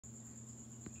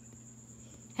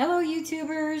Hello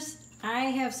YouTubers, I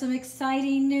have some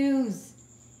exciting news.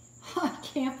 I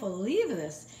can't believe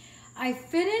this. I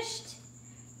finished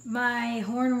my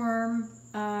hornworm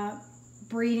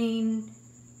breeding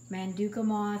MANDUCA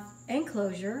moth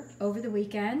enclosure over the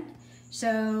weekend.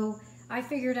 So I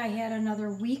figured I had another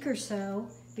week or so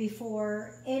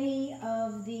before any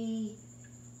of the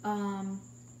hornworms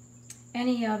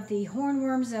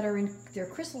that are in their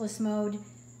chrysalis mode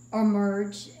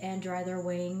emerge and dry their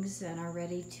wings and are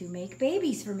ready to make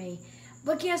babies for me.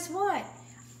 But guess what?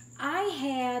 I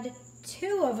had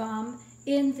 2 of them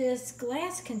in this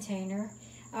glass container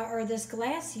or this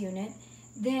glass unit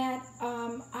that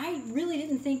I really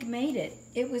didn't think made it.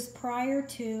 It was prior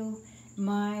to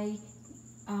my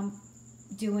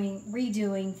redoing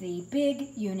the big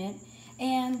unit.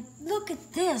 And look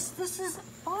at this. This is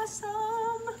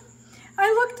awesome. I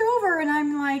looked over and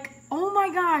I'm like, oh my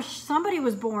gosh, somebody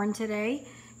was born today,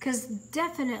 because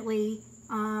definitely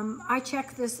I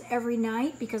check this every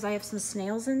night because I have some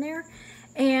snails in there.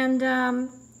 And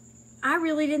I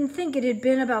really didn't think it had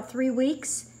been about 3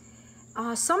 weeks.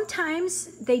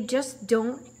 Sometimes they just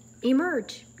don't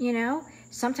emerge, you know.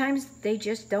 Sometimes they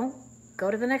just don't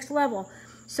go to the next level.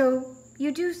 So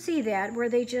you do see that where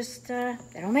they just, they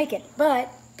don't make it.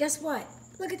 But guess what?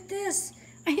 Look at this.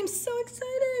 I am so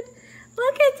excited.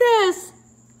 Look at this.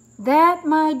 That,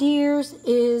 my dears,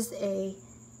 is a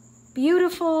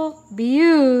beautiful,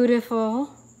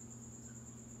 beautiful,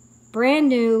 brand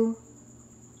new,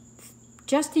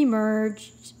 just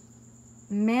emerged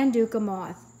MANDUCA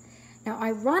moth. Now,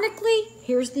 ironically,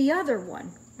 here's the other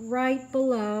one right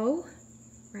below,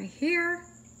 right here.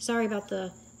 Sorry about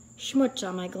the schmutz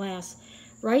on my glass.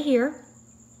 Right here,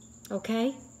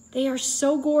 okay? They are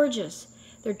so gorgeous.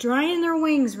 They're drying their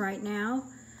wings right now.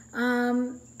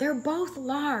 They're both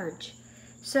large.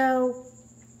 So,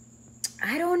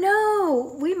 I don't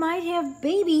know. We might have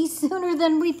babies sooner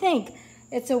than we think.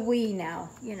 It's a we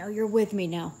now. You know, you're with me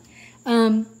now.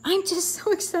 I'm just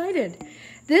so excited.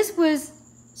 This was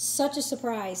such a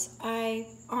surprise. I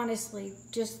honestly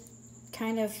just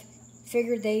kind of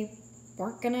figured they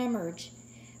weren't going to emerge.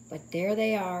 But there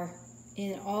they are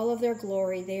in all of their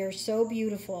glory. They are so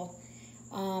beautiful.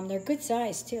 They're good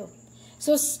size too.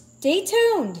 So stay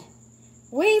tuned.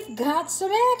 We've got some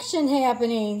action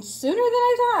happening sooner than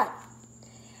I thought.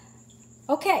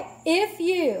 Okay, if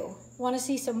you want to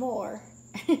see some more,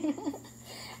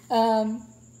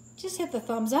 just hit the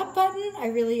thumbs up button. I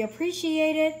really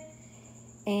appreciate it.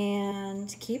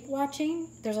 And keep watching.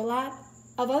 There's a lot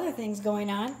of other things going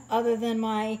on other than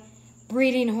my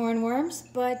breeding hornworms.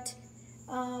 But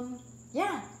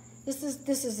yeah, this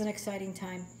is an exciting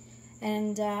time.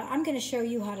 And I'm going to show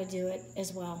you how to do it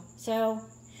as well. So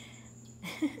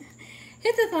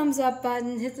hit the thumbs up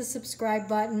button, hit the subscribe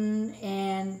button,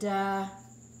 and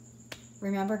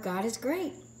remember, God is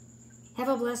great. Have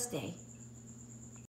a blessed day.